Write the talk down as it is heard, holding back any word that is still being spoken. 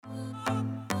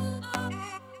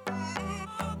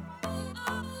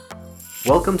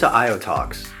Welcome to IO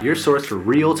Talks, your source for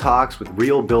real talks with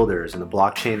real builders in the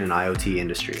blockchain and IoT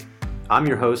industry. I'm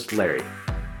your host, Larry.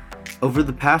 Over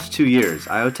the past 2 years,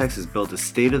 IoTeX has built a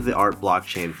state-of-the-art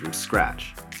blockchain from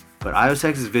scratch. But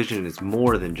IoTex's vision is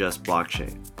more than just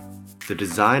blockchain. The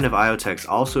design of IoTeX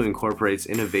also incorporates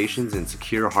innovations in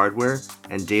secure hardware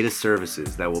and data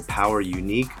services that will power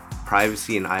unique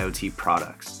privacy and IoT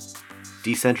products,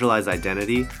 decentralized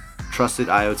identity, trusted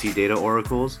IoT data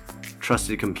oracles,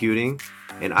 trusted computing,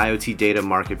 and IoT data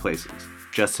marketplaces,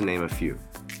 just to name a few.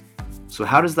 So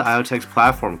how does the IoTeX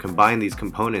platform combine these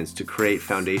components to create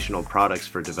foundational products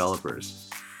for developers?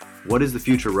 What is the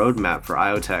future roadmap for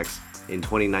IoTeX in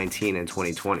 2019 and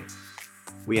 2020?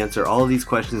 We answer all of these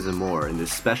questions and more in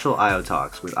this special IO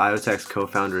Talks with IoTeX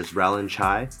co-founders Ralan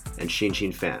Chai and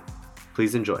Xinxin Fan.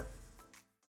 Please enjoy.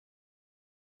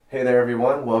 Hey there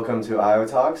everyone, welcome to IO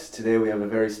Talks. Today we have a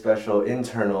very special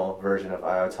internal version of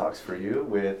IO Talks for you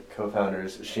with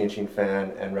co-founders Xinxin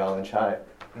Fan and Ralan Chai.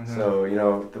 So,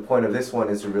 the point of this one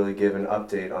is to really give an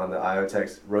update on the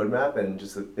IoTeX roadmap and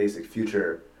just the basic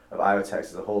future of IoTeX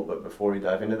as a whole. But before we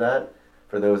dive into that,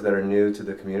 for those that are new to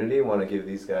the community, I want to give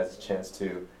these guys a chance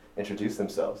to introduce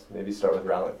themselves. Maybe start with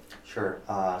Ralan. Sure.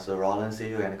 So Ralan,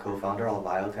 CEO and co-founder of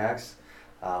IoTeX.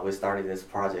 We started this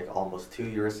project almost 2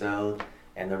 years ago.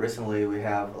 And recently we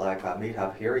have like a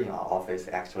meetup here in our office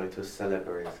actually to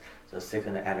celebrate the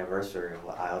second anniversary of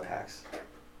IoTeX.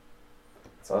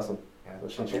 That's awesome. Yeah.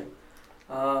 So Xinxin?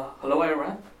 Hello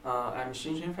everyone, I'm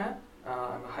Xinxin Fan.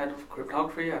 I'm head of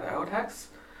cryptography at IoTeX,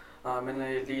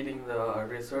 mainly leading the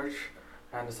research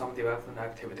and some development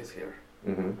activities here.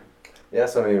 Mm-hmm. Yeah,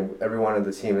 so everyone on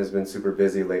the team has been super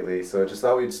busy lately, so just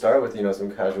thought we'd start with some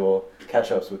casual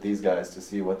catch-ups with these guys to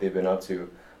see what they've been up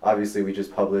to. Obviously, we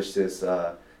just published this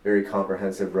very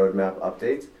comprehensive roadmap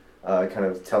update, kind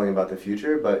of telling about the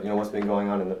future, but what's been going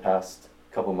on in the past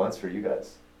couple months for you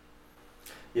guys?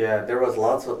 Yeah, there was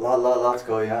lots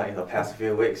going on in the past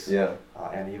few weeks. Yeah.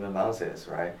 And even months,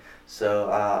 right? So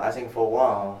I think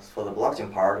for the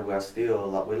blockchain part,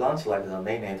 we launched like the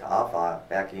mainnet alpha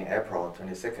back in April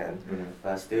 22nd,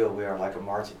 but still we are like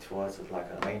marching towards like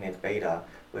a mainnet beta,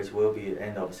 which will be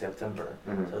end of September.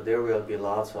 So there will be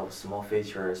lots of small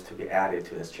features to be added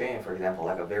to this chain. For example,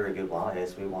 like a very good one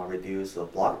is we want to reduce the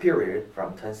block period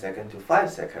from 10 seconds to 5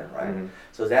 seconds, right?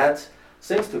 So that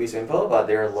seems to be simple, but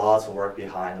there are lots of work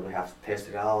behind. We have to test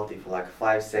it out. If like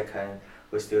 5 seconds,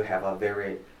 we still have a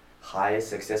very high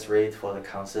success rate for the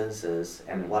consensus.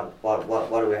 And what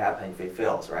will happen if it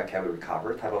fails, right? Can we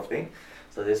recover type of thing?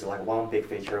 So this is like one big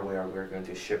feature we're going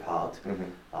to ship out.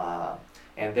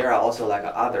 And there are also like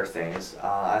other things.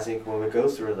 I think when we go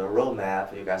through the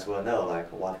roadmap, you guys will know like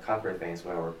what concrete things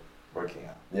we're working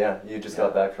on. Yeah, you just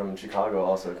got back from Chicago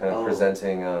also kind of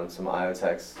presenting some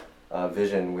IoTeX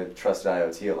vision with Trusted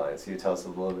IoT Alliance. Can you tell us a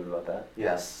little bit about that?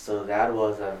 Yes, so that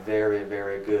was a very,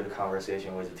 very good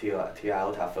conversation with the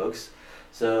TIOTA folks.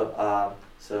 So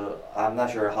I'm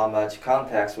not sure how much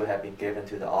context we have been given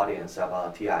to the audience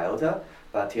about TIOTA,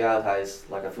 but TIOTA is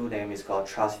like a full name is called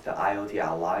Trusted IoT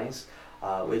Alliance,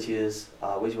 which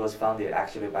was founded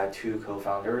actually by two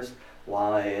co-founders.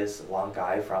 One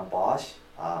guy from Bosch,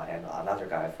 and another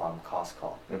guy from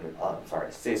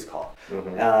Cisco.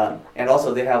 And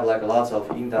also they have like lots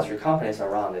of industry companies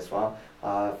around this one.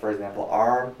 For example,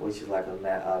 ARM, which is like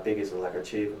the biggest like a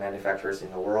chip manufacturers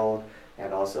in the world,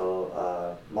 and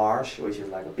also Marsh, which is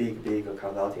like a big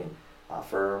consulting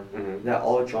firm. They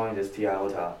all joined this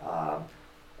TIOTA,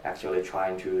 actually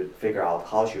trying to figure out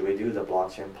how should we do the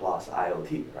blockchain plus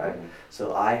IoT, right?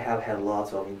 So I have had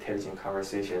lots of intelligent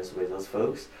conversations with those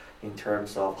folks in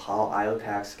terms of how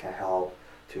IoTeX can help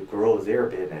to grow their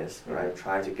business, right?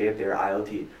 Try to get their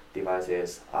IoT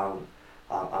devices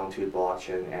onto the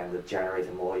blockchain and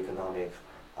generate more economic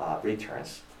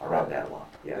returns around that one.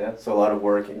 Yeah, so a lot of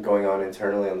work going on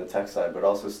internally on the tech side, but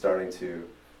also starting to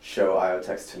show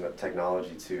IoTeX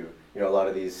technology to a lot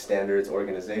of these standards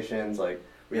organizations. Like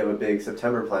we have a big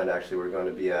September planned actually. We're going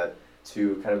to be at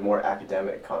two kind of more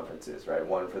academic conferences, right?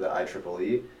 One for the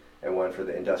IEEE and one for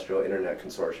the Industrial Internet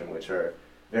Consortium, which are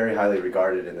very highly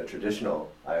regarded in the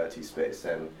traditional IoT space.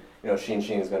 And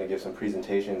Xinxin is going to give some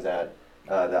presentations at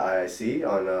the IIC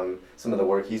on some of the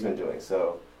work he's been doing.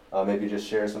 So maybe just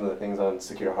share some of the things on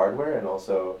secure hardware and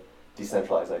also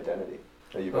decentralized identity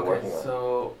that you've been working on.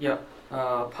 So yeah,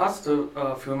 past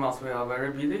few months we are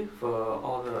very busy for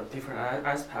all the different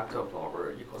aspects of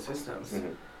our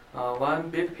ecosystems.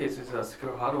 One big piece is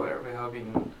secure hardware. We have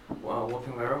been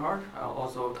working very hard,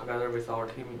 also together with our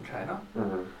team in China,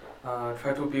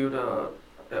 try to build a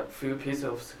few pieces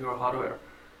of secure hardware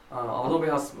Although we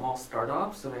are small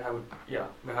startups, so we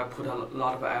have put a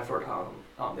lot of effort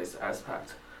on this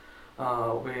aspect.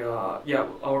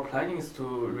 Our planning is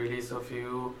to release a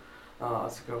few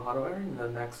secure hardware in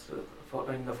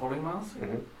the following months.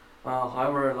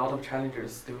 However, a lot of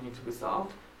challenges still need to be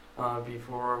solved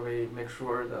before we make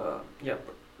sure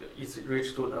it's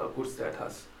reached to the good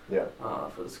status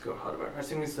for the secure hardware. I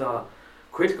think it's a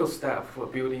critical step for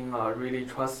building really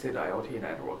trusted IoT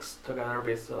networks together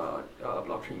with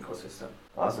blockchain ecosystem.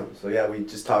 Awesome. So yeah, we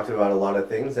just talked about a lot of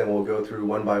things, and we'll go through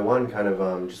one by one, kind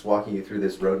of just walking you through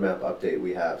this roadmap update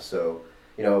we have. So,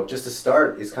 just to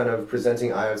start is kind of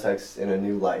presenting IoTeX in a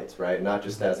new light, right? Not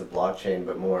just as a blockchain,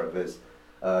 but more of as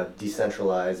a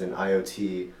decentralized and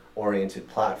IoT-oriented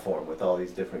platform with all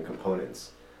these different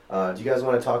components. Do you guys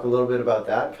want to talk a little bit about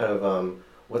that? Kind of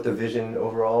what the vision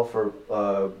overall for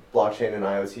blockchain and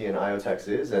IoT and IoTeX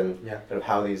is, and kind of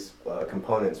how these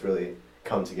components really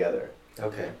come together.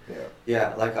 Okay.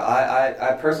 Yeah. Like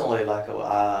I personally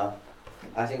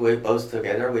I think we both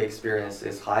together we experienced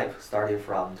this hype starting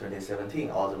from 2017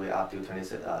 all the way up to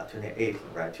 2018,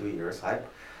 right? 2 years hype.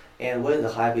 And when the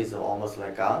hype is almost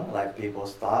gone, people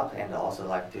stop and also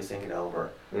to think it over.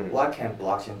 What can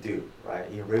blockchain do, right,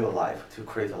 in real life to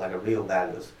create a real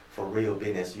values for real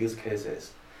business use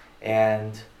cases?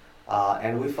 And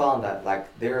we found that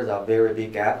there is a very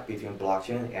big gap between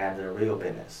blockchain and the real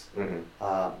business.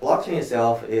 Blockchain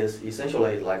itself is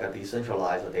essentially a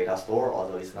decentralized data store,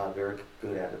 although it's not very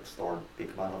good at storing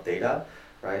big amount of data,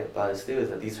 right? But it still is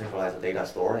a decentralized data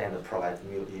store and it provides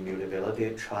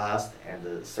immutability, trust, and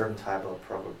a certain type of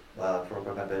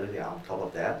programmability on top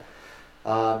of that.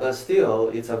 But still,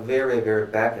 it's a very, very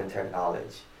back-end technology.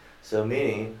 So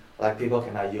meaning, people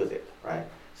cannot use it, right?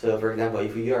 So for example,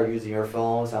 if you are using your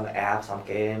phone, some apps, some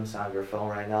games on your phone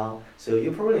right now, so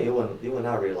you will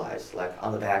not realize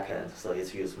on the back end, so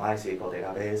it's used MySQL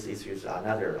database, it's used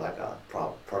another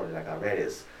probably a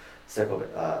Redis SQL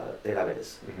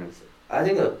database. So I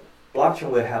think a blockchain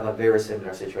will have a very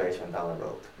similar situation down the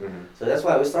road. So that's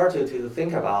why we started to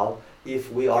think about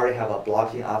if we already have a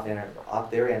blockchain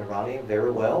up there and running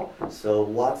very well, so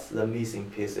what's the missing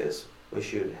pieces we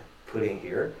should put in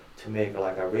here to make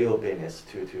a real business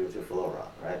to flow around,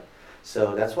 right?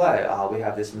 So that's why we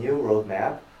have this new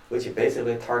roadmap, which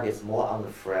basically targets more on the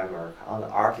framework, on the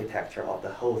architecture of the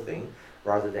whole thing,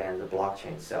 rather than the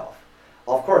blockchain itself.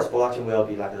 Of course, blockchain will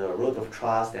be the root of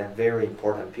trust and very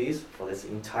important piece for this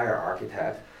entire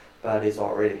architect, but it's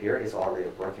already here, it's already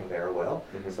working very well.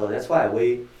 So that's why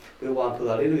we want to put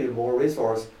a little bit more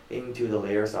resource into the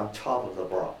layers on top of the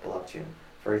blockchain.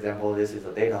 For example, this is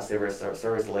a data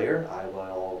service layer. I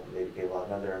will maybe give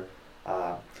another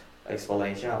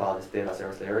explanation about this data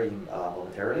service layer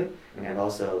momentarily, and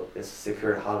also this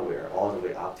secure hardware all the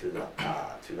way up to the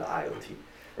IoT,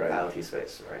 IoT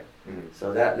space, right?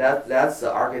 So that's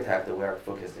the architect that we're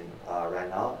focusing right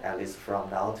now, at least from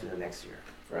now to the next year.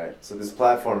 Right. So this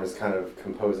platform is kind of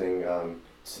composing a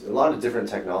lot of different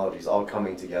technologies all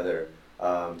coming together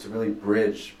to really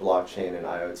bridge blockchain and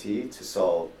IoT to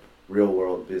solve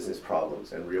real-world business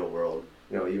problems and real-world,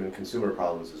 even consumer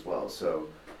problems as well. So,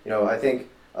 I think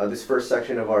this first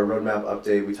section of our roadmap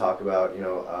update, we talk about,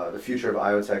 the future of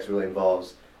IoTeX really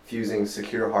involves fusing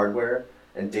secure hardware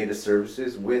and data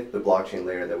services with the blockchain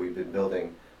layer that we've been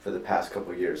building for the past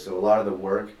couple of years. So a lot of the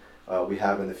work we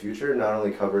have in the future not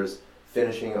only covers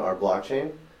finishing our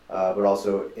blockchain, but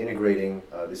also integrating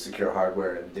the secure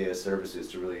hardware and data services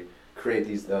to really create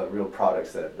these real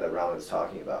products that Raul is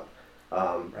talking about.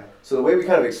 So the way we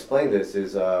kind of explain this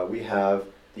is we have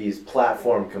these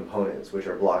platform components, which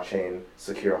are blockchain,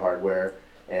 secure hardware,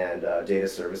 and data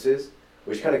services,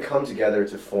 which kind of come together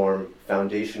to form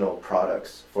foundational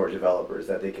products for developers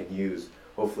that they can use,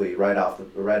 hopefully right out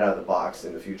of the box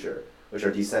in the future, which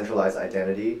are decentralized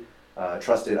identity,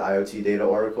 trusted IoT data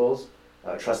oracles,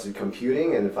 trusted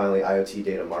computing, and finally IoT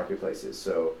data marketplaces.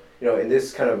 So, in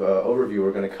this kind of overview,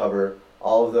 we're going to cover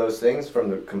all of those things from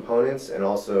the components and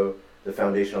also the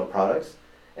foundational products,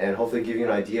 and hopefully give you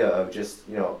an idea of just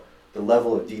the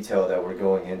level of detail that we're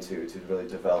going into to really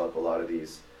develop a lot of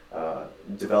these,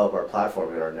 develop our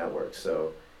platform and our network.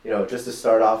 So just to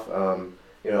start off, on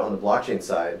the blockchain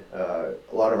side, a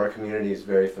lot of our community is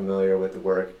very familiar with the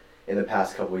work in the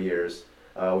past couple of years.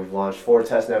 We've launched 4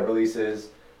 testnet releases,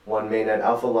 1 mainnet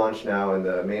alpha launch now, and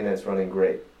the mainnet's running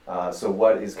great. So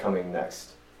what is coming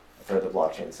next for the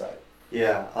blockchain side?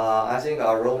 Yeah, I think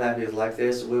our roadmap is like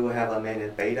this. We will have a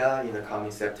mainnet beta in the coming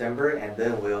September, and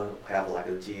then we'll have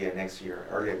a GA next year,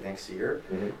 early next year.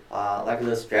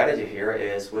 The strategy here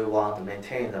is we want to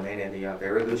maintain the mainnet in a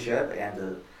very good shape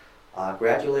and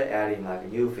gradually adding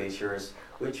like new features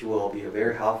which will be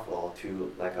very helpful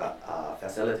to like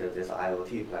facilitate this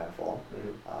IoT platform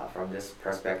from this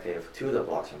perspective to the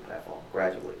blockchain platform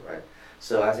gradually, right?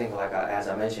 So I think like as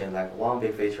I mentioned, like one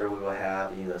big feature we will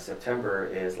have in the September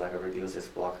is like reduces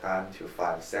block time to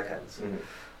 5 seconds.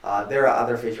 There are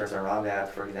other features around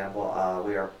that. For example,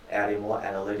 we are adding more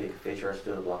analytic features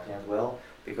to the blockchain as well,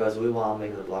 because we want to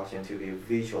make the blockchain to be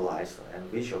visualized and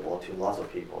visible to lots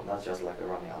of people, not just like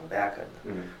running on the back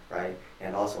end, right?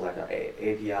 And also like an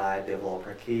API,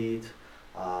 developer kit,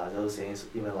 those things,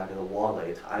 even like the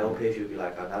wallet. IOP should be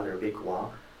like another big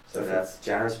one. So that's,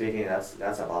 generally speaking,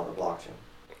 that's about the blockchain.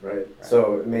 Right.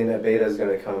 So mainnet beta is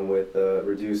going to come with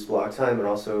reduced block time and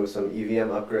also some EVM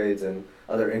upgrades and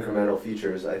other incremental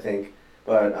features, I think.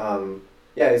 But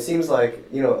yeah, it seems like,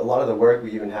 you know, a lot of the work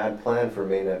we even had planned for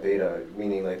mainnet beta,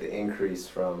 meaning like the increase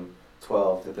from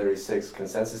 12 to 36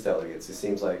 consensus delegates, it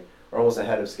seems like we're almost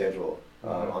ahead of schedule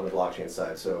on the blockchain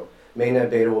side. So mainnet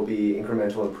beta will be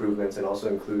incremental improvements and also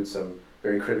include some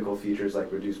very critical features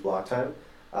like reduced block time.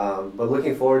 But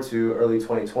looking forward to early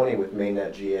 2020 with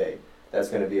mainnet GA. That's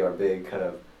going to be our big kind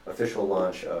of official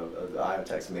launch of the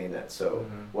IoTeX mainnet. So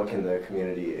what can the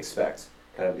community expect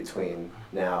kind of between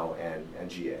now and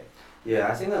GA? Yeah,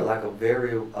 I think that like a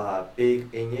very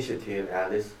big initiative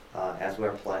at this, as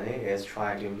we're planning, is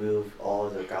trying to move all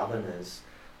the governance,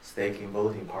 staking,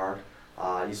 voting part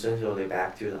essentially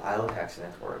back to the IoTeX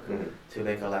network to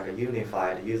make like a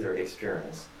unified user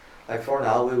experience. Like for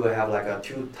now, we will have like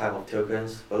two type of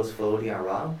tokens, both floating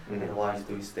around, and one is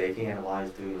doing staking and one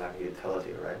is doing like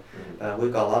utility, right? We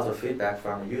got lots of feedback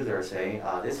from users saying,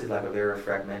 this is like a very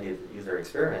fragmented user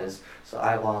experience, so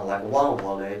I want like one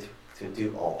wallet to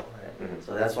do all, right?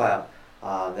 So that's why,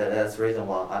 that's reason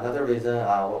one. Another reason,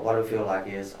 what I feel like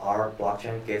is our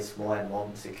blockchain gets more and more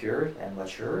secured and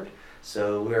matured.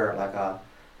 So we are like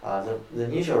the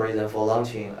initial reason for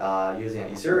launching using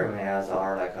Ethereum as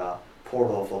our like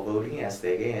portal for voting and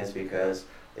staking is because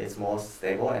it's more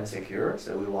stable and secure.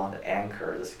 So we want to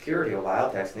anchor the security of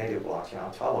IoTeX native blockchain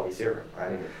on top of Ethereum,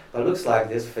 right? But it looks like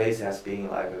this phase has been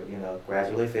like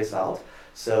gradually phased out.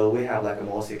 So we have like a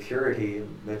more security,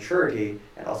 maturity,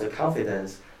 and also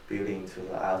confidence building to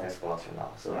the IoTeX blockchain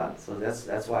now. So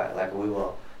that's why like we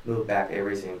will move back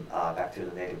everything back to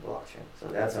the native blockchain. So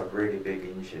that's a really big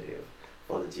initiative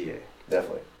for the GA.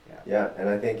 Definitely. Yeah, and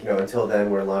I think, until then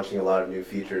we're launching a lot of new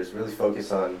features, really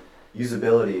focus on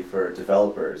usability for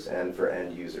developers and for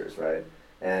end users, right?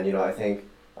 And, I think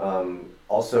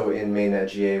also in mainnet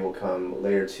GA will come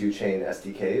layer 2 chain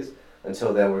SDKs.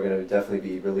 Until then, we're going to definitely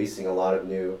be releasing a lot of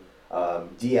new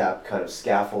DApp kind of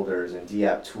scaffolders and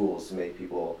DApp tools to make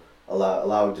people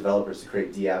allow developers to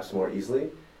create DApps more easily,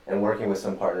 and working with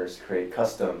some partners to create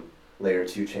custom layer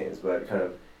 2 chains, but kind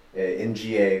of in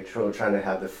GA trying to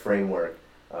have the framework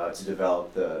to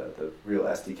develop the real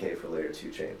SDK for layer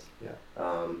 2 chains.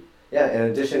 Yeah, in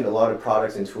addition, a lot of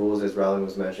products and tools, as Rowling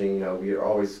was mentioning, we are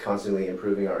always constantly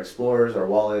improving our explorers, our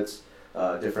wallets,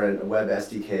 different web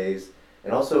SDKs,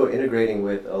 and also integrating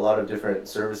with a lot of different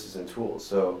services and tools.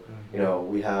 So,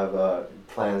 we have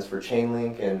plans for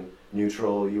Chainlink and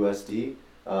Neutral USD.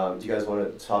 Do you guys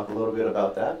want to talk a little bit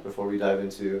about that before we dive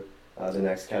into the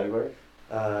next category?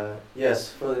 Yes,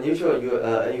 for the Neutral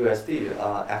USD,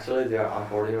 actually they are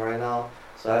onboarding right now.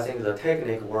 So I think the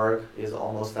technical work is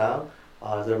almost done.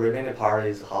 The remaining part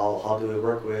is how do we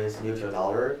work with Neutral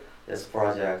Dollar, this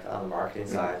project on the marketing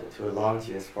side, to launch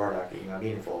this product in a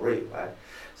meaningful way, right?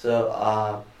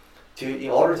 So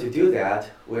in order to do that,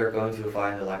 we're going to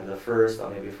find like the first or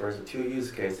maybe first 2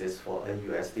 use cases for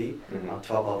NUSD on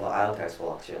top of the IoTeX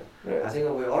blockchain. I think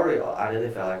we already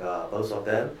identified like both of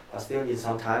them, but still need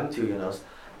some time to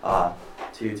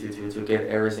to get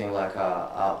everything like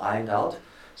ironed out.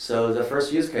 So the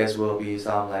first use case will be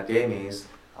some like gamings,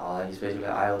 especially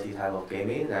IoT type of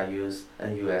gaming that use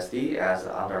NUSD as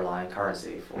the underlying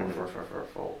currency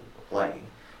for playing.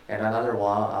 And another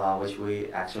one, which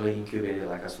we actually incubated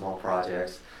like a small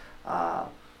project,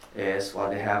 is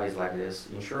what they have is like this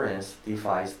insurance,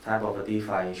 type of a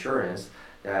DeFi insurance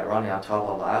that running on top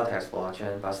of the IoTeX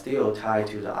blockchain, but still tied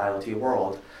to the IoT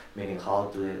world, meaning how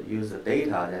to use the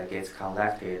data that gets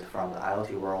collected from the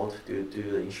IoT world to do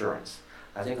the insurance.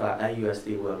 I think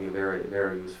NUSD will be very,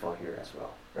 very useful here as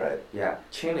well. Right. Yeah,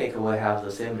 Chainlink will have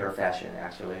the similar fashion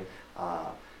actually.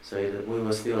 So we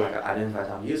will still like identify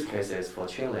some use cases for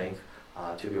Chainlink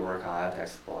to be working on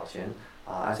IoTeX blockchain.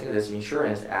 I think this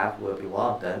insurance app will be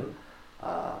one of them.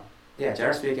 Yeah,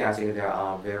 generally speaking, I think they are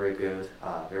on very good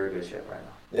shape right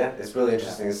now. Yeah, it's really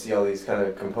interesting to see all these kind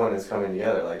of components coming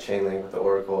together, like Chainlink with the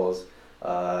oracles,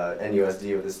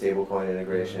 NUSD with the stablecoin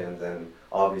integrations, and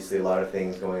obviously a lot of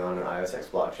things going on in IoTeX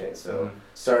blockchain. So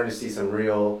starting to see some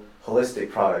real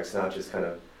holistic products, not just kind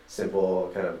of simple,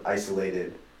 kind of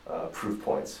isolated proof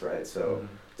points, right? So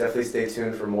definitely stay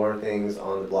tuned for more things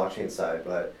on the blockchain side.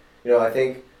 But I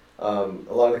think a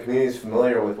lot of the community is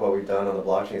familiar with what we've done on the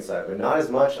blockchain side, but not as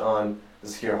much on the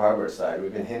secure hardware side.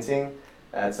 We've been hinting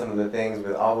at some of the things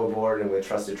with AvoBoard and with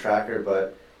Trusted Tracker,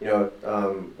 but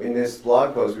in this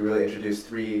blog post, we really introduced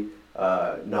three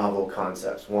novel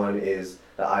concepts. One is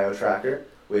the IO Tracker,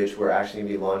 which we're actually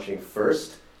going to be launching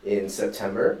first in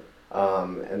September,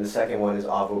 and the second one is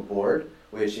AvoBoard,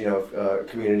 which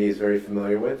community is very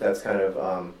familiar with. That's kind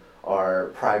of our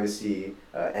privacy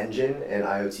engine and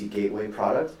IoT gateway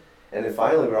product. And then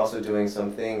finally, we're also doing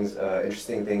some things,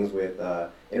 interesting things with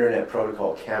internet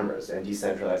protocol cameras and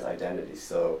decentralized identities.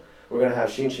 So we're going to have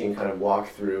Xinxin kind of walk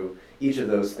through each of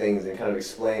those things and kind of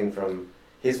explain from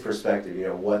his perspective,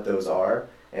 what those are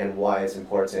and why it's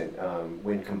important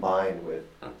when combined with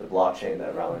the blockchain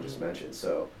that Raoul just mentioned.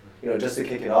 So, just to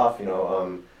kick it off,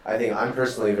 I think I'm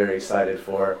personally very excited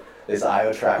for this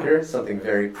IO Tracker, something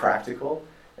very practical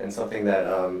and something that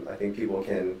I think people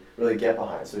can really get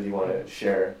behind. So do you want to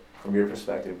share from your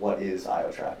perspective, what is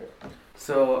IO Tracker?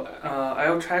 So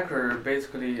IO Tracker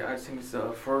basically, I think, is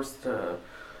the first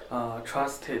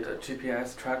trusted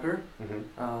GPS tracker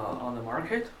on the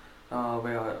market.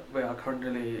 We are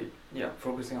currently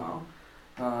focusing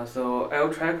on. So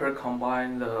IO Tracker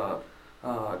combines the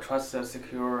trusted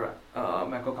secure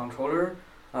microcontroller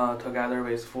together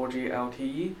with 4G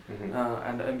LTE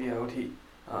and NB-IoT.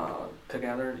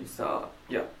 Together, it's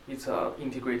a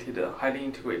integrated, highly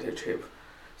integrated chip.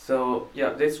 So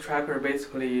this tracker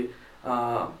basically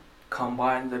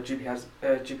combines the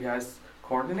GPS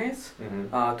coordinates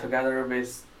together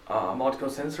with multiple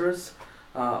sensors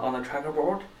on the tracker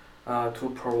board to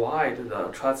provide the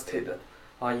trusted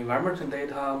environmental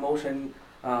data, motion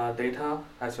data,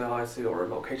 as well as your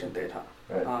location data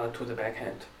to the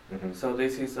backend. So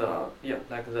this is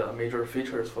like the major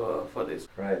features for this.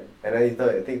 Right, and I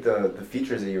think the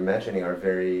features that you're mentioning are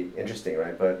very interesting,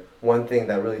 right? But one thing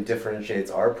that really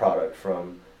differentiates our product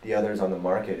from the others on the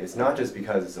market is not just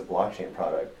because it's a blockchain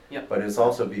product, but it's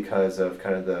also because of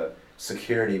kind of the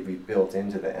security we built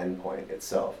into the endpoint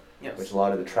itself. Yes. Which a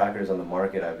lot of the trackers on the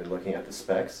market, I've been looking at the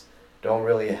specs, don't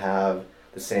really have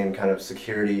the same kind of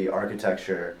security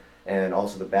architecture and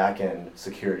also the back-end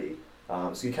security.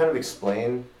 So you kind of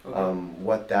explain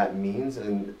what that means,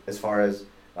 and as far as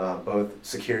both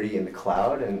security in the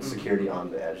cloud and security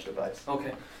on the edge device.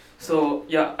 Okay, so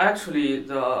actually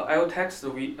the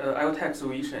IoTeX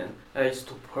vision is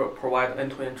to provide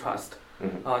end-to-end trust.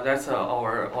 That's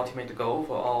our ultimate goal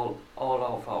for all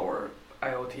of our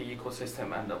IoT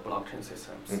ecosystem and the blockchain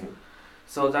systems.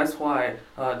 So that's why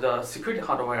the security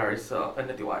hardware is on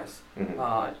the device.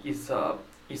 It's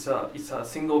a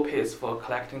single piece for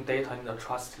collecting data in a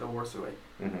trusted way.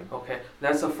 Okay,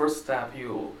 that's the first step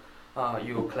you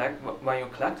collect. When you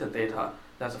collect the data,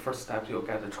 that's the first step you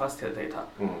get the trusted data.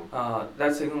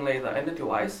 That's only the end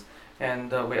device,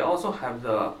 and we also have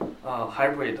the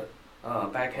hybrid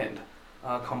backend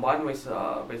combined with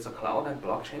the cloud and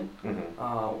blockchain,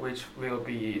 which will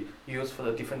be used for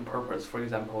the different purpose. For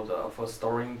example, for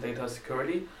storing data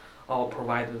security or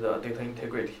provide the data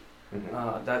integrity.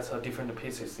 That's different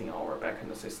pieces in our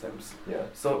backend systems.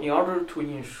 So in order to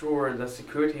ensure the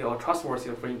security or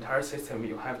trustworthiness of the entire system,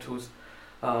 you have to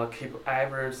keep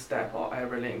every step or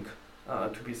every link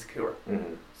to be secure.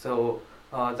 So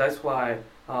that's why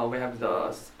we have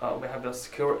the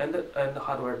secure end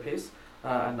hardware piece,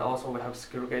 and also we have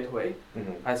secure gateway,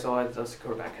 as well as the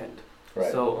secure backend.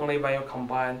 So only when you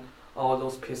combine all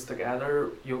those pieces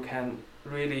together, you can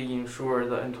really ensure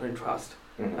the end-to-end trust.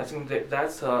 I think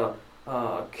that's a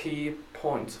key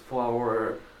point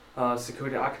for our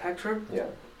security architecture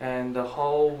and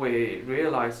how we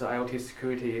realize the IoT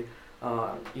security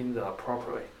in the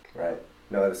proper way. Right.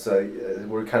 No, it's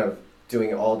we're kind of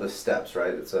doing all the steps,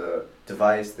 right? It's a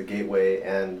device, the gateway,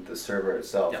 and the server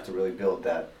itself to really build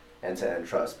that end-to-end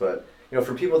trust. But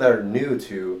for people that are new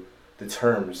to the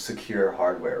term secure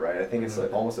hardware, right? I think it's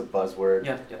like almost a buzzword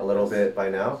a little bit by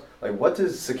now. Like, what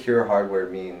does secure hardware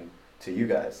mean to you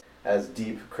guys? As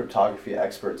deep cryptography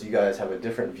experts, you guys have a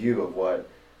different view of what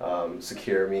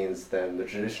secure means than the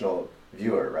traditional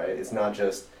viewer, right? It's not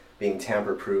just being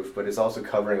tamper-proof, but it's also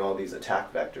covering all these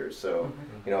attack vectors. So,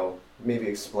 maybe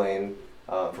explain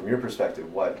from your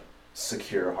perspective what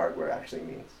secure hardware actually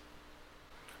means.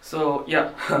 So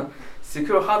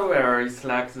secure hardware is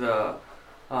like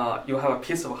you have a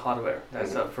piece of hardware.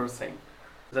 That's the first thing.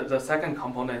 The second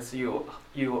component is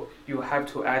you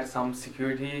have to add some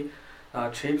security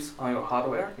chips on your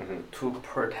hardware to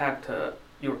protect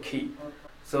your key.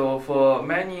 So for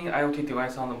many IoT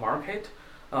devices on the market,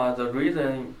 the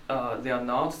reason they are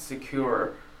not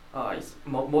secure is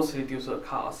mostly due to the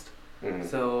cost.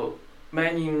 So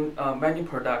many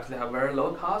products, they have very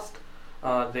low cost.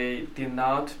 They did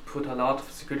not put a lot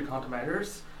of security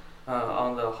countermeasures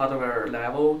on the hardware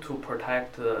level to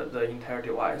protect the entire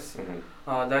device.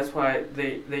 That's why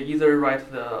they either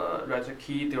write the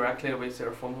key directly with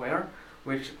their firmware,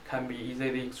 which can be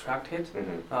easily extracted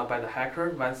by the hacker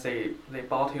once they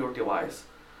bought your device,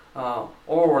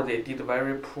 or they did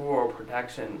very poor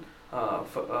protection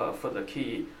for the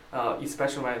key,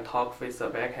 especially when you talk with the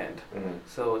backend.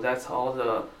 So that's all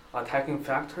the attacking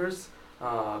factors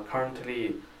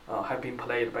currently have been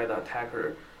played by the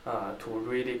attacker to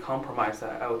really compromise the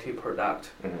IoT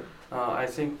product. I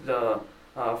think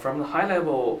from the high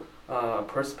level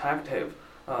perspective,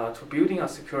 to building a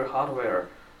secure hardware,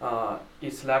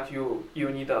 it's like you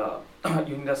need a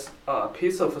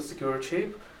piece of a secure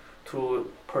chip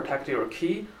to protect your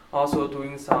key, also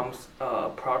doing some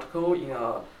protocol in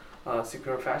a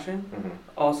secure fashion.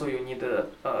 Also, you need to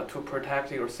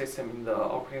protect your system in the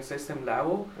operating system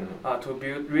level to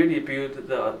really build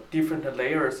the different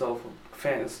layers of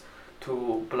fence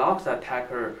to block the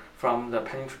attacker from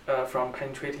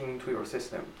penetrating into your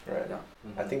system. Right. Yeah.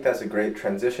 I think that's a great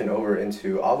transition over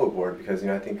into AvoBoard, because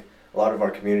I think a lot of our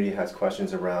community has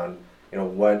questions around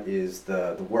what is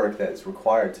the work that's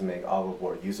required to make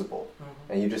AvoBoard usable.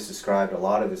 And you just described a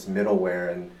lot of this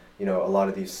middleware and a lot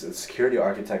of these security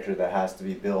architecture that has to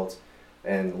be built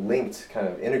and linked, kind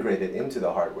of integrated into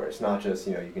the hardware. It's not just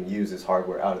you can use this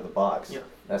hardware out of the box. Yeah.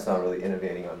 That's not really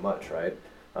innovating on much, right?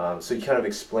 So you kind of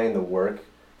explain the work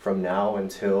from now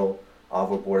until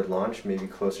AvoBoard launch, maybe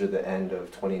closer to the end of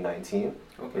 2019,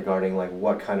 regarding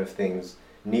what kind of things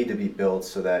need to be built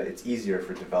so that it's easier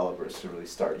for developers to really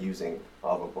start using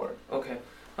AvoBoard. Okay.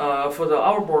 For the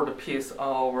AvoBoard piece,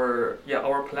 our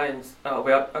plans,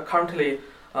 we are currently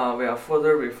we are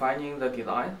further refining the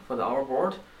design for the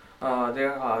AvoBoard.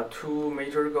 There are two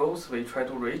major goals we try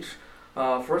to reach.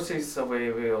 First is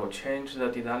we will change the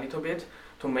design a little bit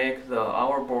to make the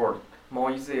AvoBoard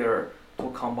more easier to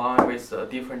combine with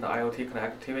different IoT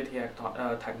connectivity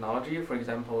technology. For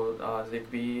example,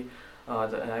 Zigbee,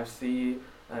 the NFC,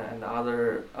 and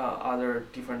other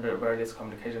different wireless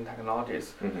communication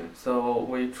technologies. So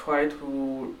we try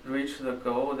to reach the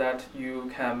goal that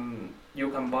you can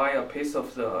buy a piece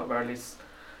of the wireless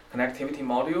connectivity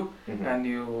module and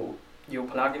you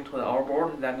plug into the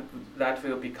AvoBoard, then that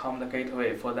will become the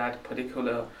gateway for that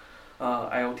particular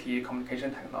IoT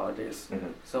communication technologies.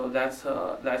 So that's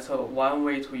one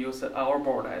way to use the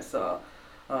AvoBoard as a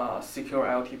secure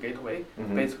IoT gateway.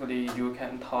 Basically, you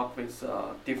can talk with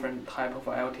different type of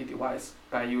IoT device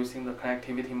by using the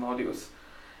connectivity modules,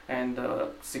 and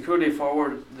securely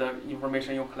forward the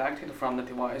information you collected from the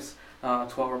device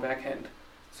to our backend.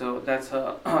 So that's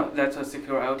a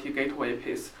secure IoT gateway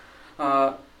piece.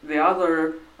 The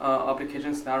other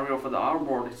application scenario for the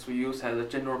AvoBoard is to use as a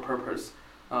general purpose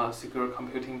secure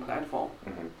computing platform.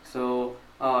 So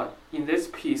in this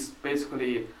piece,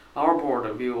 basically,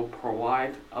 AvoBoard will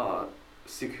provide a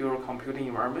secure computing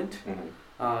environment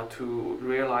to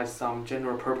realize some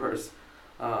general purpose,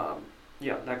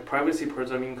 like privacy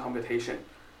preserving computation.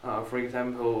 For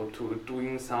example, to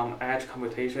doing some edge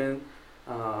computation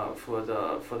for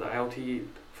the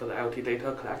IoT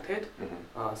data collected,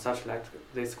 such like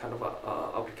this kind of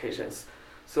applications.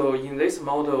 So in this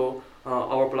model,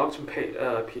 our blockchain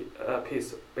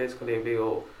piece basically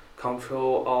will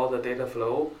control all the data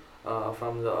flow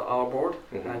from the AvoBoard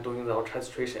and doing the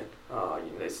orchestration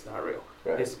in this scenario.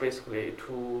 It's basically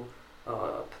two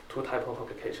type of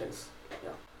applications. Yeah.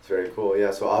 It's very cool.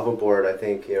 Yeah. So AvoBoard, I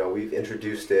think we've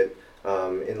introduced it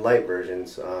in light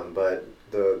versions, but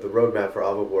the roadmap for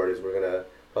AvoBoard is we're gonna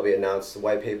probably announce the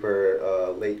white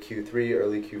paper late Q3,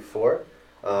 early Q4,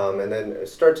 and then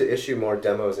start to issue more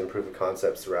demos and proof of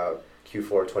concepts throughout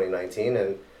Q4 2019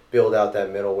 and build out that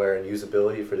middleware and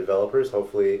usability for developers.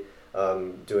 Hopefully,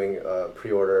 doing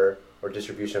pre-order or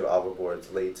distribution of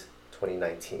AvoBoards late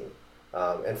 2019.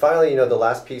 And finally, the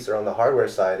last piece around the hardware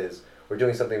side is we're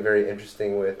doing something very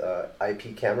interesting with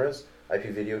IP cameras, IP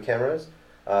video cameras,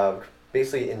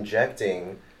 basically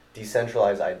injecting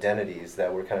decentralized identities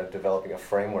that we're kind of developing a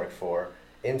framework for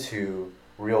into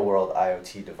real-world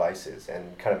IoT devices,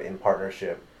 and kind of in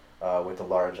partnership with a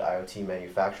large IoT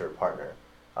manufacturer partner.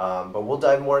 But we'll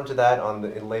dive more into that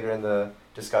later in the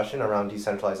discussion around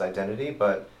decentralized identity.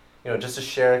 But just to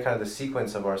share kind of the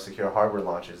sequence of our secure hardware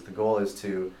launches, the goal is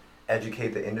to educate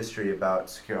the industry about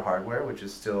secure hardware, which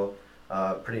is still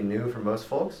pretty new for most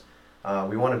folks.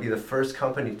 we want to be the first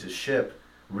company to ship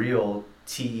real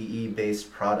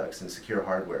TEE-based products and secure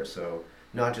hardware. So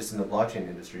not just in the blockchain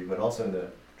industry, but also in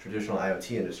the traditional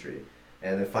IoT industry.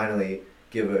 And then finally,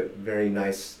 give a very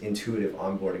nice intuitive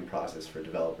onboarding process for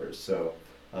developers. So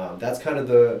that's kind of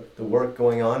the work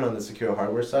going on the secure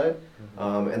hardware side.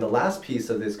 And the last piece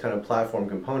of this kind of platform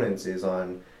components is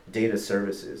on data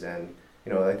services. And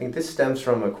I think this stems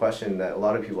from a question that a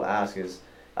lot of people ask is,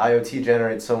 IoT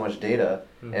generates so much data,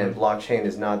 and blockchain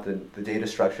is not the data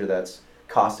structure that's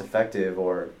cost effective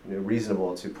or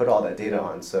reasonable to put all that data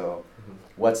on. So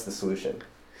what's the solution?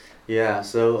 Yeah,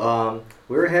 so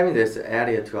we're having this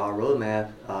added to our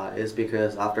roadmap is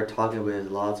because after talking with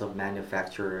lots of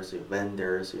manufacturers,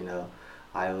 vendors,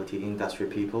 IoT industry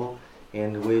people,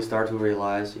 and we start to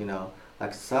realize,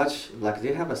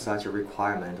 they have such a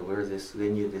requirement where they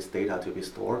need this data to be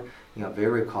stored in a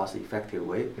very cost-effective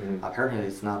way. Apparently,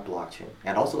 it's not blockchain,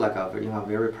 and also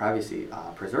very privacy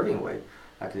preserving way.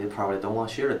 Like they probably don't want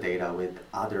to share the data with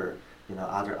others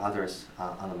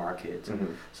on the market.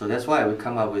 So that's why we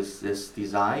come up with this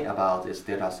design about this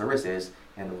data services,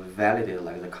 and we validated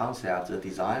the concept, the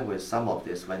design with some of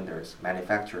these vendors,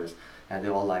 manufacturers, and they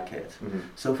all like it.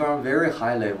 So from very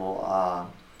high level,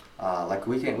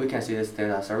 we can see this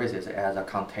data services as a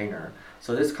container.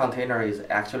 So this container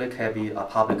can be a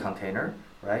public container,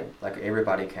 right? Like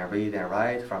everybody can read and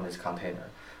write from this container.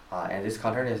 And this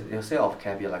container itself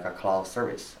can be like a cloud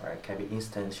service, right? Can be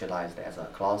instantialized as a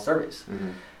cloud service.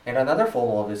 And another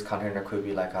form of this container could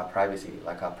be like a privacy,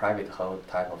 like a private hold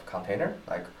type of container.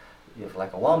 Like if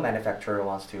one manufacturer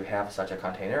wants to have such a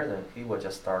container, then he will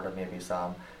just start maybe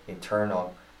some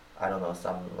internal,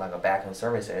 some a backend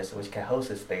services which can host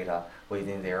this data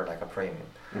within their a premium.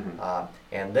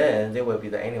 And then there will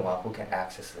be anyone who can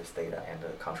access this data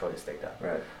and control this data.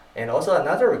 Right. And also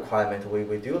another requirement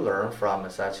we do learn from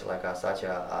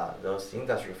those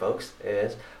industry folks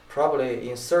is probably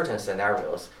in certain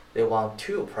scenarios they want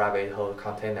two private hold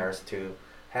containers to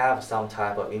have some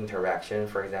type of interaction.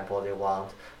 For example, they want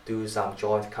to do some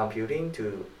joint computing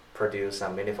to produce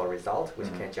some meaningful result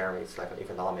which can generate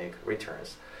economic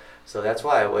returns. So that's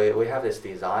why we have this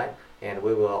design, and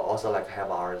we will also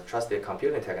have our trusted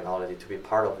computing technology to be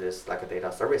part of this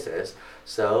data services.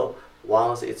 So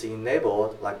once it's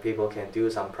enabled, people can do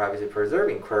some privacy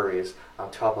preserving queries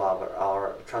on top of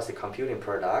our trusted computing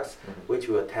products, which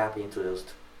will tap into those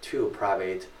two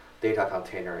private data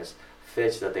containers,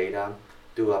 fetch the data,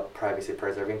 do a privacy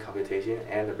preserving computation,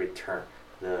 and return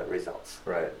the results.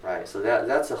 Right. So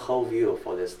that's the whole view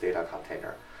for this data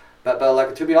container.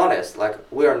 But to be honest,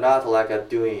 we are not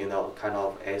doing kind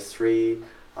of S3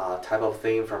 type of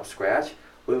thing from scratch.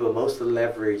 We will mostly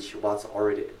leverage what's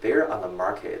already there on the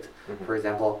market. For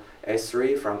example,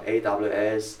 S3 from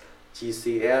AWS,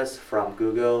 GCS from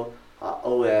Google,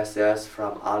 OSS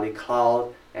from Ali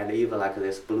Cloud, and even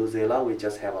this BlueZilla we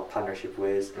just have a partnership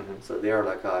with. So they're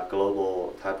a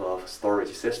global type of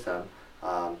storage system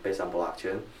based on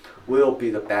blockchain. Will be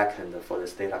the backend for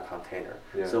this data container.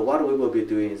 Yeah. So what we will be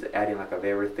doing is adding a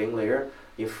very thin layer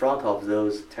in front of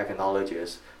those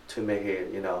technologies to make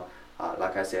it,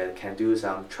 like I said, can do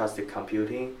some trusted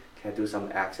computing, can do some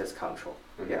access control.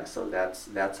 Yeah, so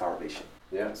that's our vision.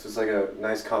 Yeah, so it's a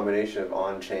nice combination of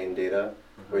on-chain data,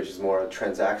 which is more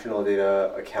transactional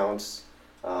data, accounts,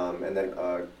 and then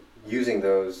using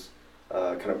those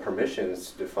kind of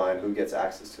permissions to define who gets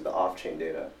access to the off-chain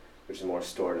data, which is more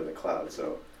stored in the cloud.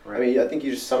 So, right. I think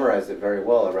you just summarized it very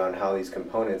well around how these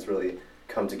components really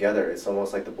come together. It's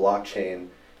almost like the blockchain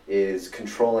is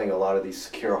controlling a lot of these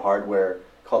secure hardware,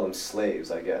 call them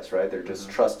slaves, I guess, right? They're just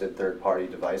trusted third-party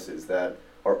devices that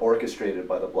are orchestrated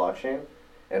by the blockchain.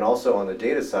 And also on the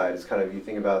data side, it's kind of, you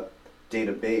think about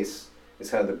database, it's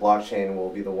kind of the blockchain will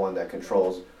be the one that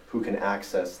controls who can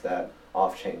access that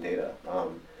off-chain data.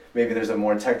 Maybe there's a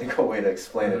more technical way to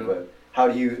explain it, but how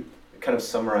do you kind of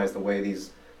summarize the way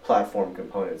these platform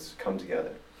components come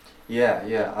together?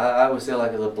 Yeah. I would say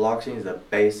the blockchain is the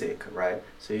basic, right?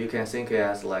 So you can think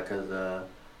as the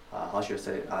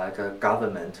a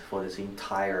government for this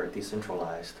entire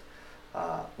decentralized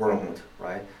world,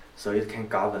 right? So it can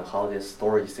govern how this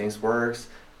storage things works,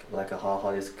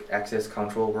 how this access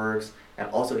control works, and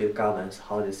also it governs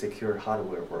how the secure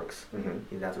hardware works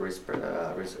in that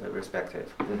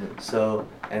respective. So,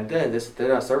 and then this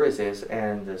data services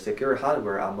and the secure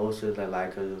hardware are mostly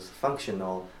those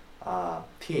functional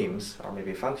teams or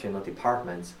maybe functional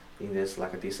departments in this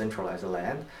a decentralized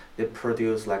land. They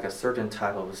produce a certain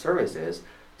type of services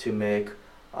to make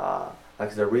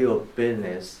the real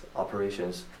business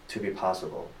operations to be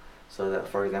possible. So that,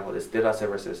 for example, this data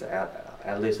services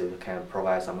at least it can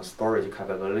provide some storage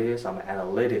capability, some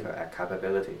analytical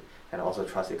capability, and also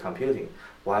trusted computing.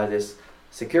 While this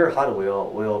secure hardware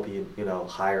will be,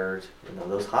 hired,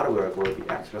 those hardware will be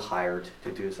actually hired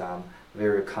to do some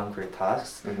very concrete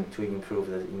tasks to improve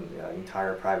the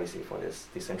entire privacy for this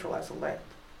decentralized land.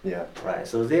 Yeah. Right.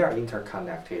 So they are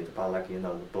interconnected, but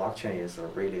the blockchain is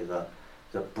really the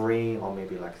brain, or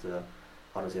maybe like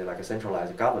a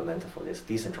centralized government for this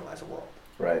decentralized world.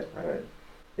 Right.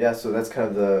 Yeah, so that's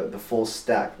kind of the full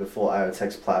stack, the full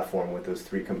IoTeX platform with those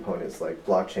three components like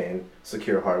blockchain,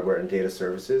 secure hardware, and data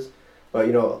services. But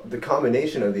the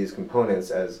combination of these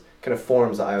components as kind of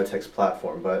forms the IoTeX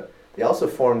platform, but they also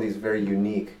form these very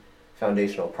unique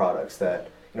foundational products that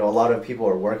a lot of people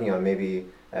are working on maybe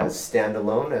as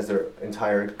standalone as their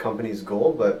entire company's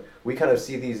goal, but we kind of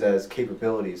see these as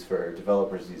capabilities for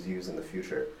developers to use in the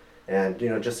future. And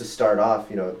just to start off,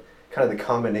 kind of the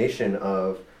combination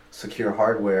of secure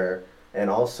hardware and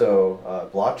also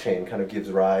blockchain kind of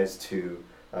gives rise to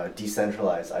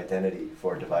decentralized identity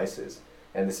for devices.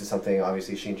 And this is something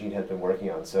obviously Xingjin has been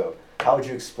working on. So how would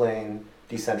you explain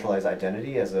decentralized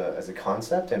identity as a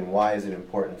concept, and why is it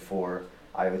important for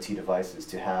IoT devices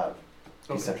to have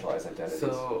decentralized identities?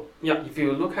 So yeah, if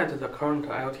you look at the current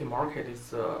IoT market,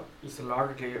 it's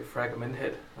largely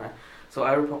fragmented, right? So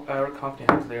every company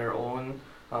has their own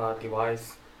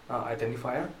device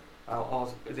identifier, or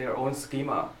their own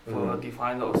schema for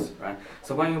define those, right?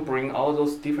 So when you bring all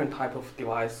those different type of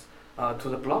device to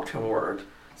the blockchain world,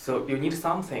 so you need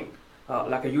something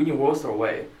like a universal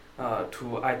way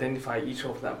to identify each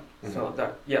of them. So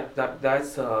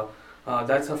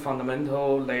that's a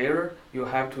fundamental layer you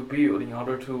have to build in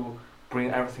order to bring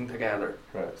everything together.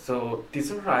 Right. So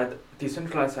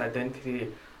decentralized identity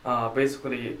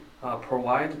basically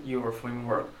provide your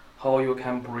framework how you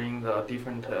can bring the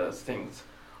different things,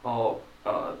 or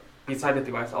beside the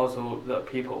device also the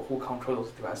people who control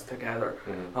those devices together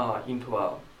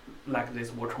into this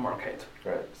virtual market.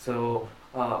 Right. So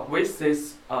with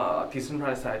this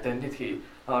decentralized identity,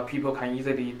 people can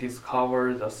easily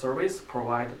discover the service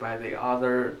provided by the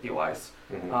other device.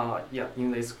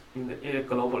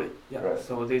 Globally. Yeah. Right.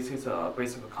 So this is a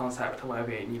basic concept why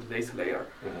we need this layer.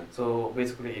 So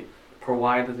basically,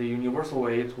 provide the universal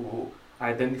way to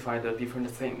identify the different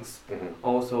things.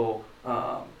 Also,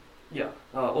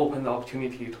 open the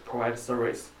opportunity to provide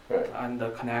service. Right. And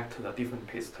connect the different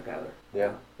pieces together.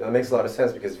 Yeah, that makes a lot of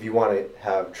sense, because if you want to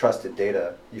have trusted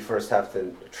data, you first have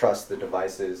to trust the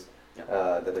devices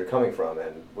that they're coming from,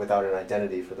 and without an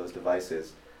identity for those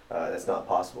devices, that's not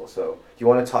possible. So do you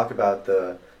want to talk about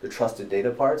the trusted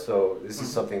data part? So this is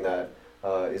something that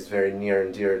is very near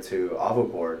and dear to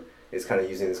AvoBoard, is kind of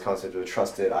using this concept of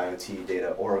trusted IoT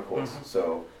data oracles.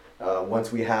 So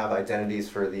once we have identities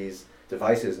for these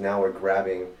devices, now we're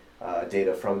grabbing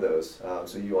data from those.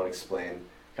 So you want to explain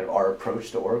kind of our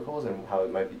approach to oracles and how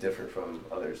it might be different from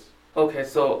others? Okay,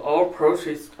 so our approach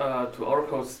is to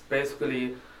oracles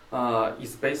basically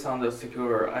is based on the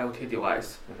secure IoT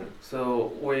device.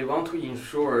 So we want to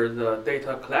ensure the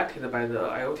data collected by the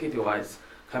IoT device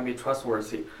can be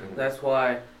trustworthy. That's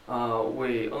why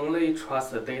we only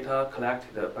trust the data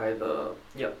collected by the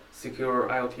secure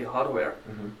IoT hardware,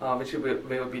 which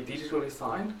will be digitally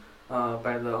signed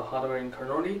by the hardware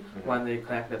internally when they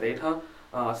collect the data.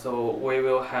 So we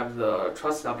will have the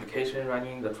trust application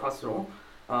running in the trust zone,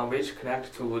 which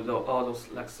connect to all those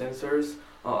like sensors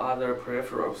or other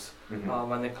peripherals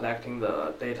when they're collecting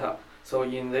the data. So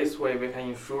in this way, we can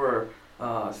ensure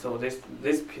so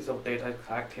this piece of data is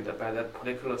collected by that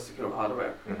particular secure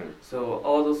hardware. So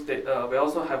all those data, we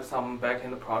also have some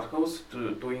backend protocols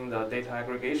to doing the data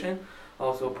aggregation,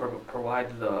 also provide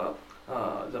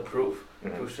the proof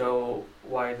to show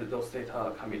why those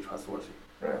data can be trustworthy.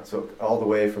 Right. So all the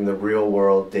way from the real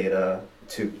world data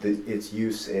to its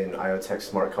use in IoTeX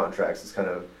smart contracts is kind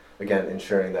of, again,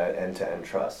 ensuring that end-to-end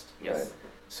trust. Yes. Right?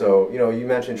 So you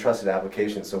mentioned trusted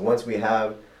applications. So once we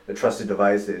have the trusted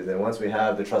devices and once we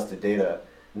have the trusted data,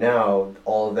 now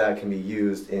all of that can be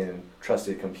used in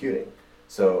trusted computing.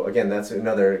 So again, that's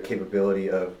another capability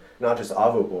of not just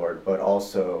AvoBoard, but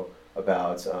also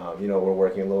about, we're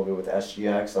working a little bit with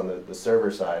SGX on the server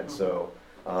side. So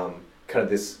kind of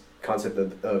this concept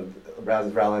of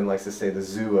Ralin likes to say the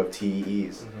zoo of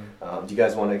TEEs. Do you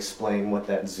guys want to explain what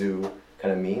that zoo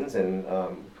kind of means and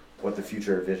what the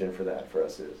future vision for that for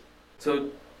us is? So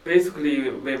basically,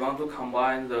 we want to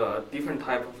combine the different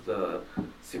type of the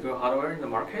secure hardware in the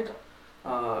market,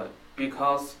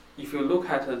 because if you look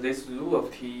at this zoo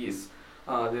of TEEs,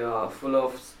 they are full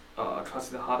of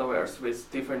trusted hardwares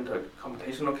with different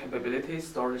computational capabilities,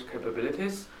 storage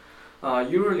capabilities.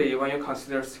 Usually, when you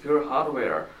consider secure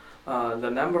hardware, the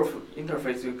number of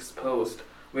interfaces you exposed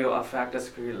will affect the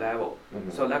security level.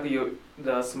 So like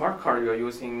the smart card you're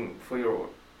using for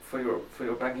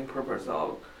your banking purpose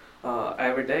of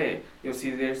every day, you see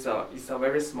it's a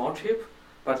very small chip,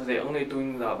 but they only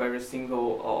doing the very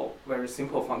single or very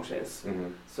simple functions.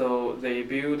 So they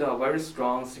build a very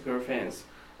strong secure fence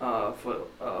for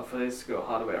this secure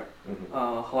hardware.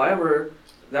 However,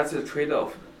 that's a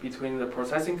trade-off between the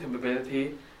processing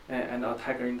capability and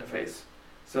attacker interface.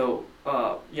 So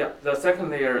the second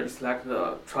layer is like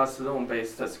the trust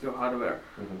zone-based secure hardware,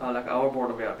 like our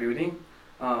board we are building.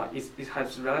 It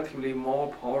has relatively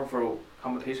more powerful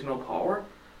computational power.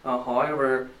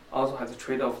 However, also has a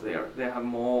trade-off there. They have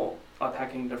more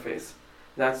attacking interface.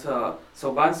 That's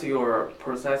so once your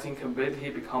processing capability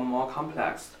become more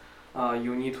complex,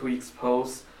 you need to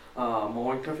expose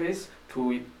more interface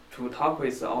to talk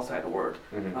with the outside world,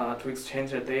 to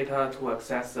exchange the data, to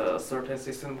access a certain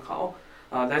system call.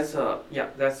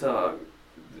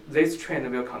 This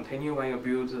trend will continue when you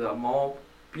build the more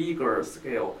bigger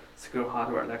scale secure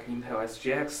hardware like Intel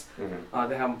SGX.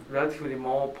 They have relatively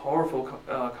more powerful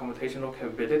computational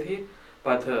capability,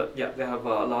 but they have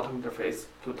a lot of interface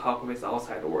to talk with the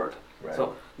outside world. Right.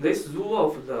 So this rule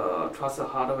of the trusted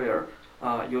hardware,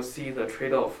 you'll see the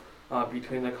trade-off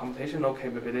between the computational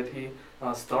capability,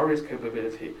 storage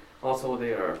capability, also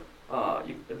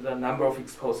the number of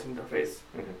exposed interface.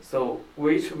 So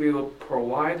which will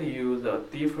provide you the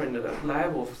different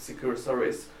level of secure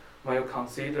service when you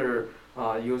consider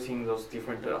using those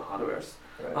different hardwares.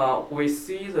 Right. We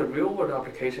see the real-world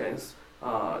applications.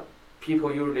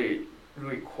 People usually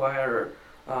require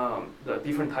the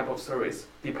different type of service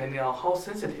depending on how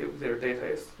sensitive their data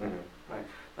is.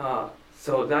 Right.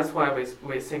 So that's why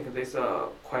we think this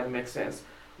quite makes sense.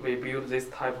 We build this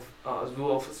type of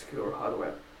rule of secure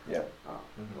hardware. Yeah.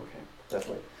 Okay.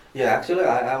 Definitely. Yeah, actually,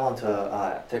 I want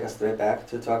to take a step back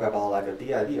to talk about like a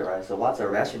DID, right? So what's the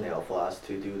rationale for us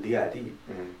to do DID,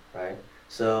 right?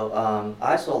 So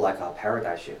I saw like a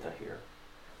paradigm shift here.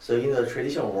 So in the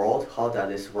traditional world, how does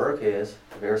this work is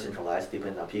very centralized,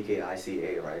 depends on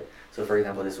PKI-CA, right? So for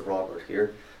example, this Robert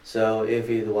here. So if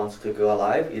it wants to go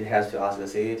live, it has to ask the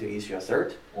CA to issue a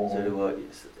cert. So it will,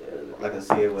 like the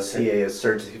CA will CA is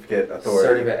certificate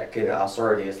authority. Certificate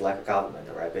authority is like a government,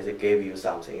 right? Basically give you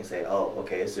something, say, oh,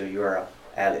 okay, so you're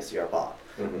Alice, you're Bob.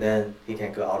 Then he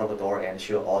can go out of the door and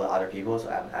show all the other people, so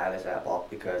I'm Alice, I'm Bob,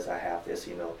 because I have this,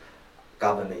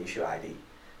 government issue ID.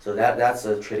 So that's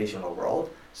the traditional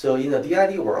world. So in the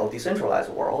DID world,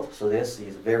 decentralized world, so this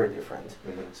is very different.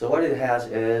 So what it has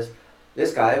is,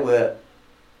 this guy will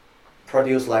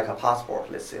produce like a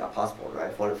passport, let's say a passport,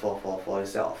 right, for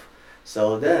himself.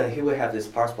 So then he will have this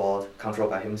passport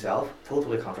controlled by himself,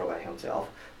 totally controlled by himself.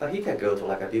 But he can go to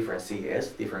like a different CS,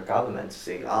 different governments,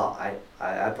 say, oh,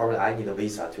 I need a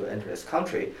visa to enter this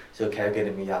country, so can you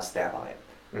get me a stamp on it,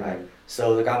 right?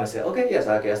 So the government say, okay, yes,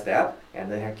 I get a stamp,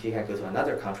 and then he can go to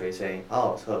another country saying,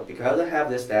 oh, so because I have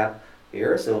this stamp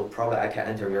here, so probably I can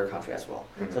enter your country as well.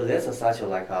 So this is such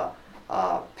a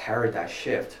paradigm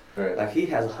shift. Right. Like he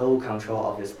has whole control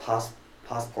of his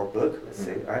passport book, let's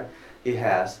say, right? He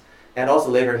has, and also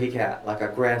later he can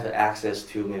grant access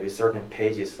to maybe certain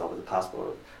pages of the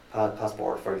passport.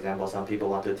 For example, some people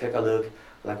want to take a look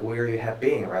like where you have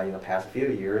been, right, in the past few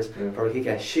years. Probably he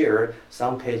can share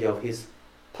some page of his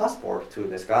passport to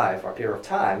this guy for a period of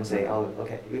time, saying, oh,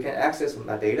 okay, you can access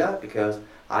my data because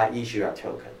I issue a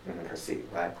token per se,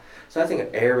 right? So I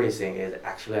think everything is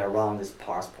actually around this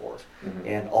passport,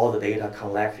 and all the data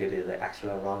collected is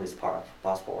actually around this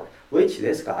passport, which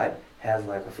this guy has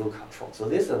like a full control. So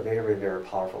this is a very, very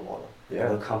powerful model.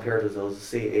 Yeah. Compared to those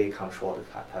CA controlled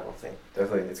type of thing.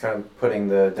 Definitely, it's kind of putting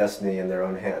the destiny in their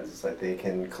own hands. It's like they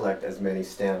can collect as many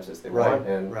stamps as they want,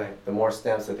 and the more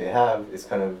stamps that they have is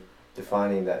kind of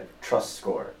defining that trust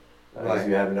score. If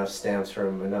you have enough stamps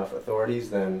from enough authorities,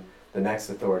 then the next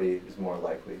authority is more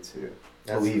likely to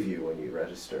believe you when you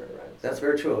register, right? That's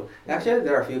very true. Actually,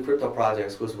 there are a few crypto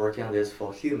projects who's working on this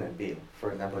for human being.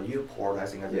 For example, Uport, I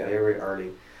think, is very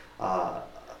early.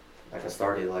 I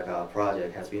started like a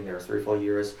project, has been there 3-4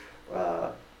 years,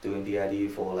 doing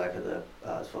DID for like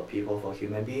for people, for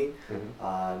human being.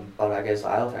 But I guess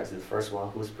IoTeX is the first one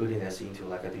who's putting this into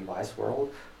like a device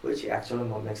world, which actually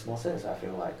makes more sense, I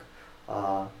feel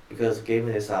like. Because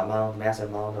given this massive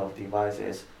amount of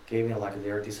devices, given like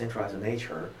their decentralized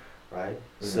nature, right?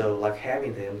 So like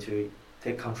having them to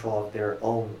take control of their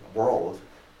own world,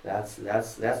 that's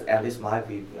at least my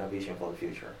vision for the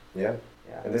future. Yeah.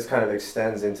 And this kind of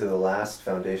extends into the last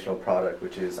foundational product,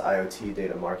 which is IoT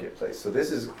Data Marketplace. So this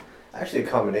is actually a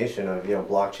combination of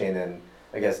blockchain and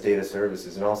data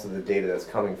services, and also the data that's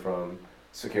coming from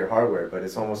secure hardware. But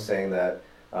it's almost saying that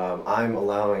I'm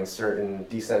allowing certain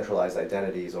decentralized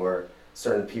identities or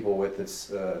certain people with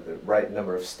the right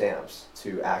number of stamps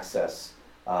to access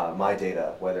my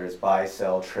data, whether it's buy,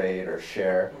 sell, trade, or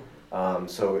share.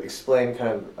 So explain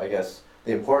kind of, I guess,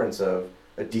 the importance of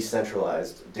a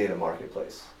decentralized data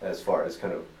marketplace as far as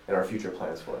kind of in our future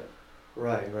plans for it.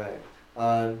 Right, right.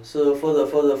 So for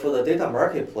the data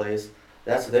marketplace,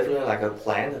 that's definitely like a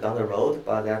plan down the road,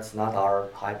 but that's not our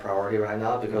high priority right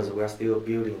now because we're still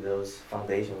building those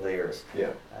foundation layers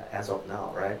as of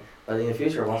now, right? But in the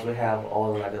future, once we have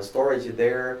all like the storage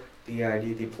there,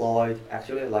 DID deployed,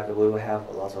 actually like we will have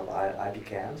a lot of IP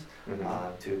cams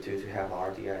to have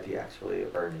our DID actually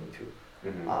burning too.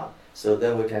 So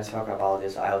then we can talk about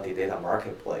this IoT data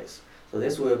marketplace. So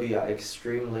this will be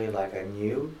extremely like a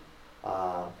new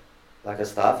like a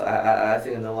stuff. I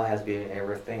think no one has been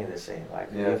ever thinking the same.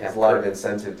 Like there's a lot of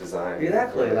incentive design.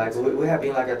 Exactly. Like we have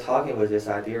been like talking with these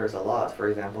ideas a lot. For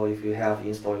example, if you have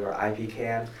installed your IP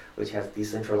cam, which has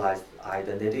decentralized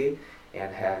identity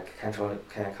and can control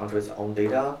its own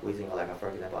data within like for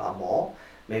example a mall,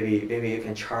 maybe you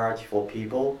can charge for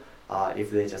people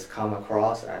if they just come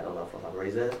across, I don't know, for some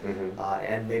reason,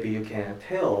 and maybe you can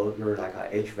tell your like a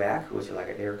HVAC, which is like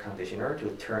an air conditioner, to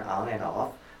turn on and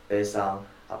off based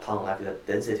upon like the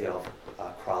density of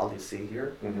crowd you see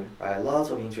here. Right, lots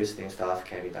of interesting stuff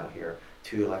can be done here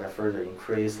to like further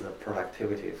increase the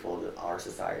productivity for our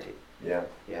society. Yeah,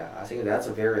 I think that's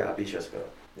a very ambitious goal.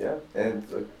 Yeah, and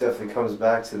it definitely comes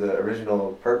back to the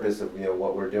original purpose of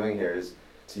what we're doing here is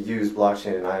to use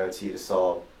blockchain and IoT to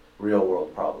solve real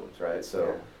world problems, right?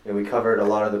 So we covered a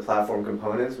lot of the platform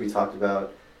components. We talked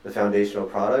about the foundational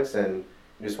products, and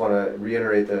we just want to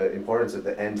reiterate the importance of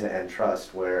the end-to-end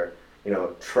trust, where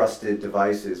trusted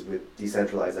devices with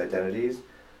decentralized identities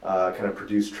kind of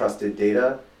produce trusted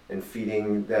data, and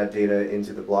feeding that data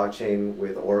into the blockchain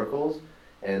with oracles,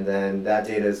 and then that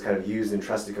data is kind of used in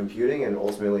trusted computing and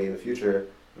ultimately in the future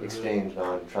exchanged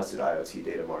on trusted IoT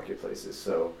data marketplaces.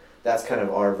 So that's kind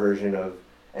of our version of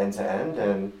end-to-end,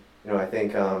 and I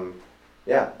think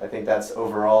I think that's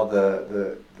overall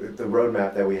the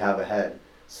roadmap that we have ahead.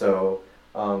 So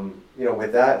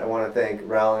with that, I want to thank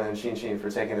Rallen and Xin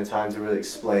for taking the time to really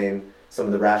explain some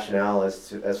of the rationale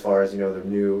as far as the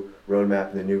new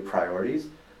roadmap and the new priorities.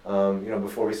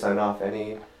 Before we sign off,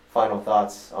 any final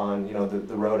thoughts on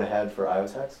the road ahead for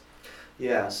IoTeX?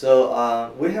 Yeah,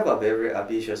 so we have a very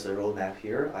ambitious roadmap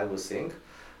here, I would think.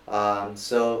 But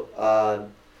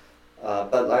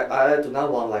like I do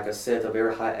not want like set a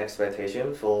very high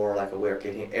expectation for like we're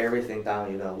getting everything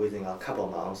done within a couple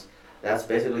of months. That's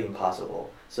basically impossible.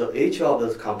 So each of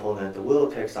those components will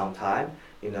take some time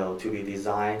to be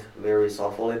designed, very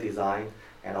thoughtfully designed,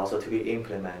 and also to be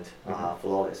implemented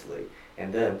flawlessly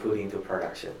and then put into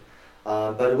production.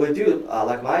 But we do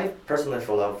like my personal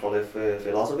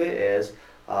philosophy is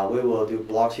we will do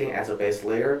blockchain as a base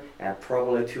layer and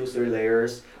probably 2-3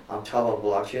 layers on top of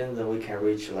blockchain. Then we can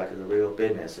reach like the real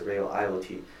business, the real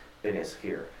IoT business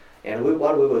here. And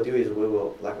what we will do is we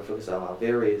will like focus on a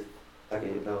very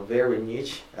very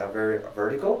niche, very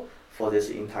vertical for this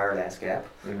entire landscape.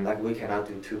 Like we cannot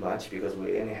do too much because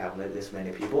we only have this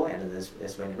many people and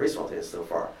this many resources so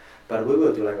far. But we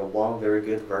will do like one very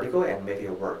good vertical and make it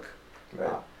work.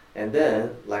 Right. And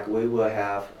then like we will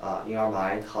have in our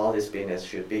mind how this business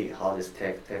should be, how this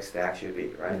tech stack should be,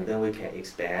 right? Then we can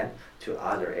expand to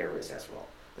other areas as well.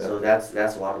 So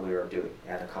that's what we are doing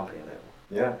at a company level.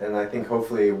 Yeah, and I think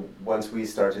hopefully once we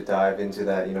start to dive into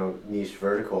that niche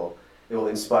vertical, it will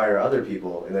inspire other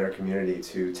people in their community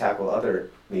to tackle other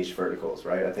niche verticals,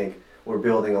 right? I think we're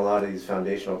building a lot of these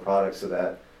foundational products so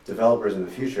that developers in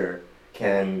the future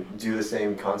can do the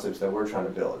same concepts that we're trying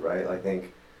to build, right? I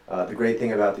think the great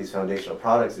thing about these foundational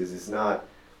products is it's not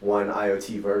one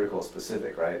IoT vertical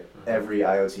specific, right? Every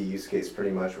IoT use case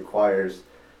pretty much requires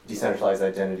decentralized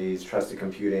identities, trusted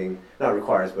computing, not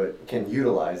requires, but can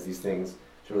utilize these things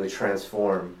to really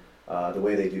transform the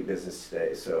way they do business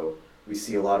today. So we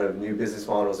see a lot of new business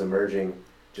models emerging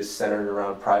just centered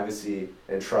around privacy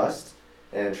and trust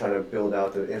and trying to build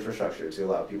out the infrastructure to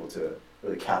allow people to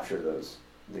really capture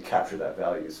that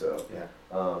value. So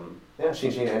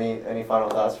Xin, any final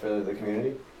thoughts for the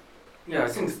community? Yeah, I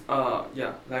think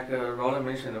like Roland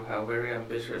mentioned, we have very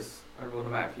ambitious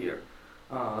roadmap here.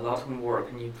 A lot of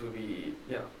work need to be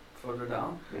further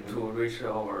down to reach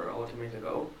our ultimate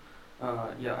goal.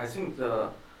 I think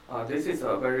this is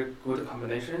a very good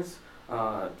combinations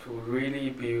to really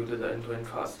build the end-to-end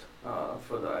trust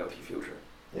for the IoT future.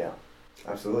 Yeah,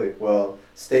 absolutely. Well,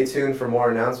 stay tuned for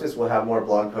more announcements. We'll have more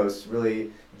blog posts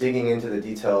really digging into the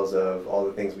details of all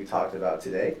the things we talked about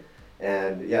today.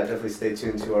 And yeah, definitely stay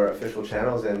tuned to our official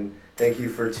channels, and thank you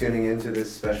for tuning into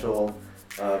this special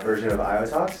version of IO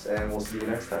Talks, and we'll see you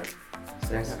next time.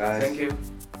 Thanks, guys. Thank you.